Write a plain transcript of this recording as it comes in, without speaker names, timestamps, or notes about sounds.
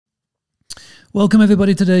Welcome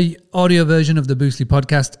everybody to the audio version of the Boostly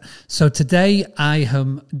podcast. So today I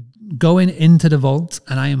am going into the vault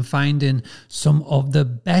and I am finding some of the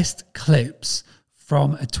best clips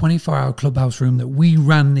from a 24-hour Clubhouse room that we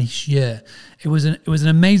ran this year. It was an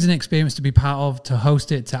amazing experience to be part of, to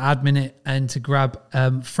host it, to admin it, and to grab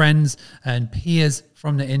friends and peers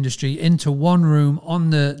from the industry into one room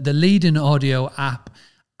on the leading audio app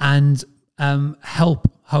and help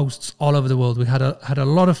hosts all over the world. We had a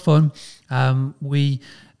lot of fun. We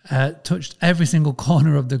touched every single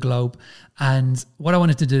corner of the globe, and what I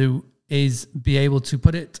wanted to do is be able to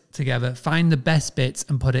put it together, find the best bits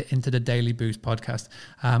and put it into the Daily Boost podcast.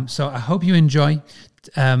 So I hope you enjoy.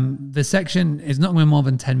 The section is not going to be more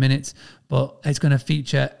than 10 minutes, but it's going to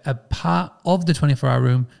feature a part of the 24-hour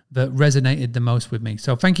room that resonated the most with me.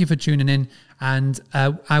 So thank you for tuning in, and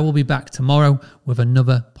I will be back tomorrow with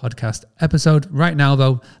another podcast episode. Right now,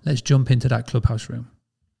 though, let's jump into that Clubhouse room.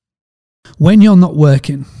 When you're not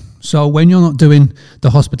working, so when you're not doing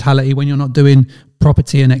the hospitality, when you're not doing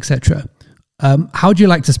property and etc., how do you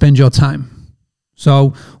like to spend your time?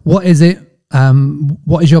 So what is it?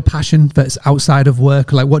 What is your passion that's outside of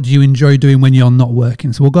work? Like, what do you enjoy doing when you're not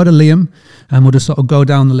working? So we'll go to Liam and we'll just sort of go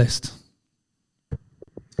down the list.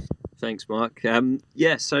 Thanks, Mark.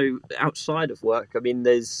 So outside of work, I mean,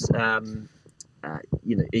 there's,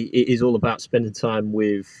 it is all about spending time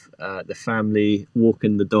with the family,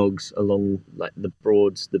 walking the dogs along like the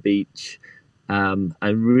Broads, the beach, and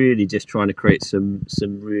really just trying to create some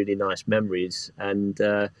really nice memories and,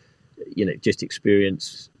 just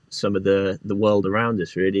experience some of the world around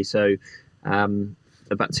us, really. So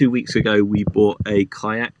about 2 weeks ago, we bought a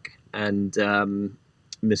kayak, and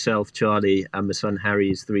myself, Charlie, and my son Harry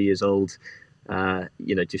is 3 years old.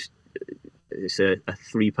 It's a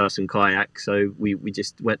 3-person kayak, so we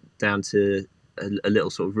just went down to a little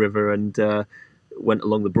sort of river and went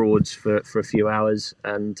along the Broads for a few hours,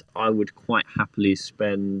 and I would quite happily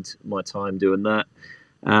spend my time doing that.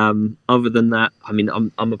 Other than that, I mean,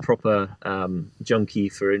 I'm a proper junkie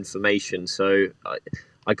for information, so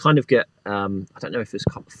I kind of get I don't know if it's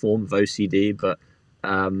a form of OCD, but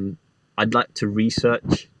I'd like to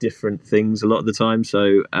research different things a lot of the time.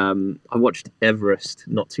 So I watched Everest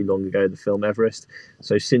not too long ago, the film Everest.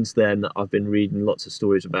 So since then, I've been reading lots of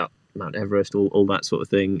stories about Mount Everest, all that sort of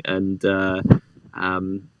thing. And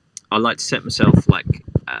I like to set myself like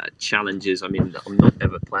challenges. I mean, I'm not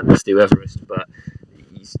ever planning to do Everest, but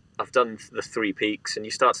I've done the 3 peaks, and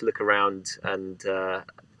you start to look around, and I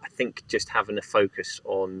think just having a focus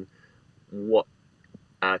on what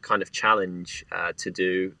kind of challenge to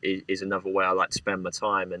do is another way I like to spend my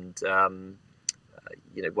time. And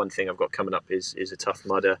one thing I've got coming up is a Tough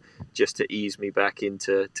Mudder, just to ease me back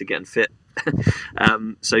into getting fit.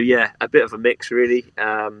 So yeah, a bit of a mix, really.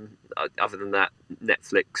 Other than that,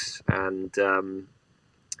 Netflix, and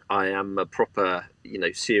I am a proper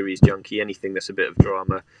series junkie. Anything that's a bit of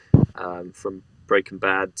drama, from Breaking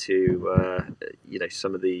Bad to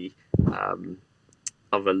some of the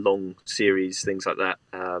other long series, things like that.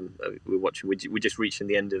 We're watching. We're just reaching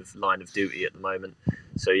the end of Line of Duty at the moment.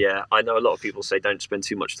 So yeah, I know a lot of people say don't spend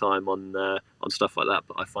too much time on stuff like that,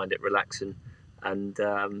 but I find it relaxing. And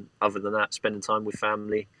other than that, spending time with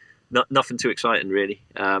family. Nothing too exciting, really.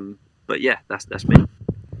 But yeah, that's me.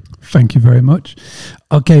 Thank you very much.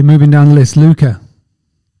 Okay, moving down the list, Luca.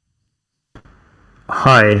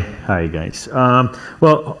 Hi guys.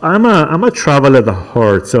 Well, I'm a traveler at the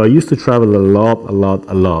heart, so I used to travel a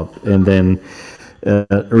lot, and then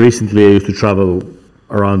recently I used to travel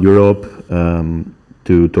around Europe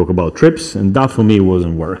to talk about trips, and that for me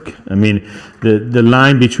wasn't work. I mean, the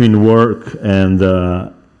line between work and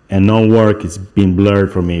non-work has been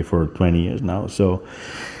blurred for me for 20 years now. So,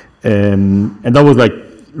 and that was like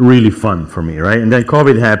really fun for me, right? And then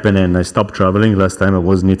COVID happened, and I stopped traveling. Last time I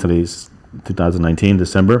was in Italy. 2019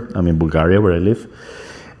 December. I'm in Bulgaria, where I live,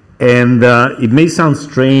 and it may sound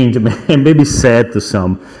strange and maybe sad to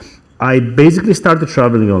some. I basically started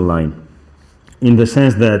traveling online, in the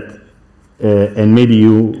sense that, and maybe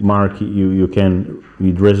you, Mark,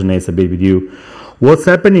 it resonates a bit with you. What's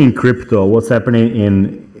happening in crypto? What's happening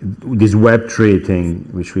in this Web3 thing,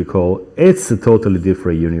 which we call? It's a totally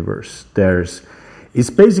different universe. It's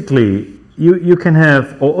basically. You can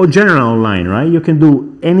have, or general online, right? You can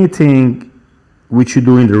do anything which you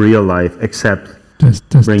do in the real life except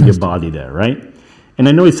bring your body there, right? And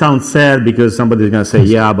I know it sounds sad because somebody's going to say,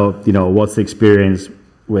 yeah, but what's the experience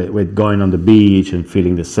with going on the beach and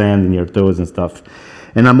feeling the sand in your toes and stuff?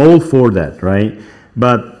 And I'm all for that, right?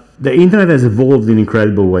 But the internet has evolved in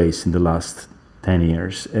incredible ways in the last 10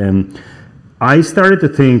 years. And I started to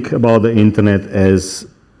think about the internet as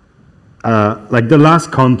like the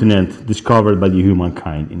last continent discovered by the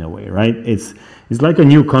humankind in a way, right? It's like a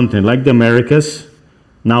new continent, like the Americas.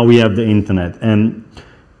 Now we have the internet, and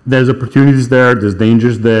there's opportunities there, there's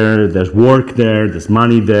dangers there, there's work there, there's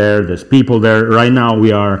money there, there's people there. Right now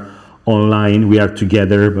we are online, we are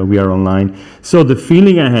together, but we are online. So the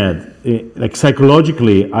feeling I had, like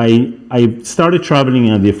psychologically, I started traveling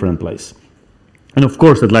in a different place. And of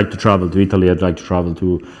course, I'd like to travel to Italy, I'd like to travel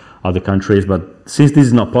to other countries, but since this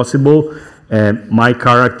is not possible, my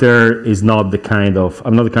character is not the kind of,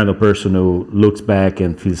 I'm not the kind of person who looks back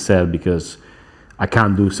and feels sad because I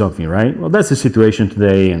can't do something, right? Well, that's the situation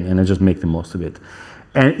today, and I just make the most of it.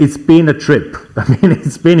 And it's been a trip. I mean,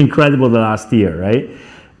 it's been incredible the last year, right?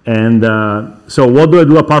 And so what do I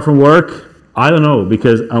do apart from work? I don't know,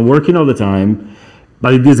 because I'm working all the time,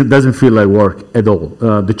 but it doesn't feel like work at all.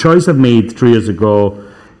 The choice I made 3 years ago,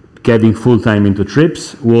 getting full-time into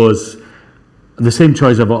trips, was the same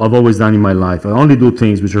choice I've always done in my life. I only do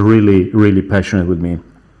things which are really, really passionate with me.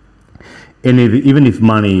 And even if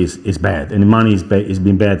money is bad, and money is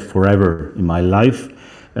been bad forever in my life,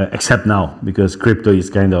 except now, because crypto is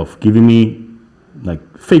kind of giving me like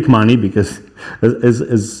fake money, because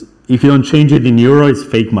as if you don't change it in euro, it's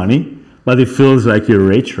fake money, but it feels like you're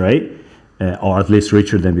rich, right? Or at least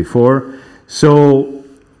richer than before. So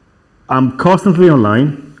I'm constantly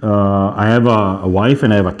online. I have a wife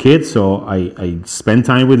and I have a kid, so I spend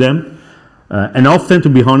time with them. And often, to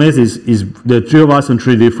be honest, is the three of us on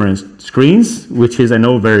three different screens, which is, I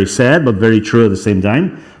know, very sad, but very true at the same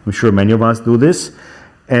time. I'm sure many of us do this.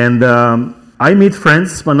 And I meet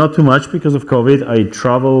friends, but not too much because of COVID. I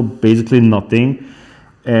travel basically nothing.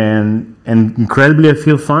 And incredibly, I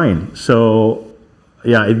feel fine. So,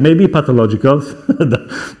 yeah, it may be pathological.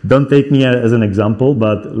 Don't take me as an example,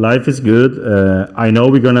 but life is good. I know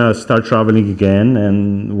we're going to start traveling again.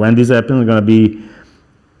 And when this happens, it's going to be...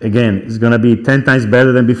 Again, it's going to be 10 times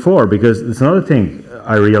better than before, because it's another thing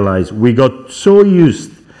I realized. We got so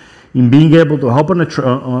used in being able to hop on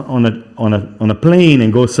a plane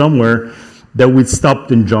and go somewhere that we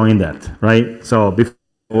stopped enjoying that, right? So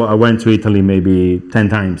before I went to Italy maybe 10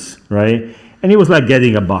 times, right? And it was like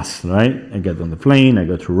getting a bus, right? I get on the plane, I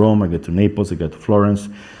go to Rome, I go to Naples, I go to Florence.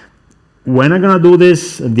 When I'm going to do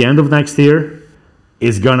this at the end of next year,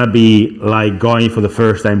 it's going to be like going for the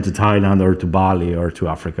first time to Thailand or to Bali or to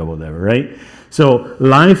Africa, whatever, right? So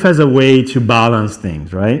life has a way to balance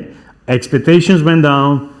things, right? Expectations went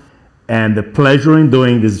down, and the pleasure in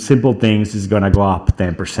doing these simple things is going to go up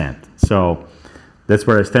 10%. So that's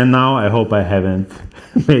where I stand now. I hope I haven't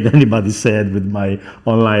made anybody sad with my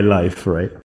online life, right?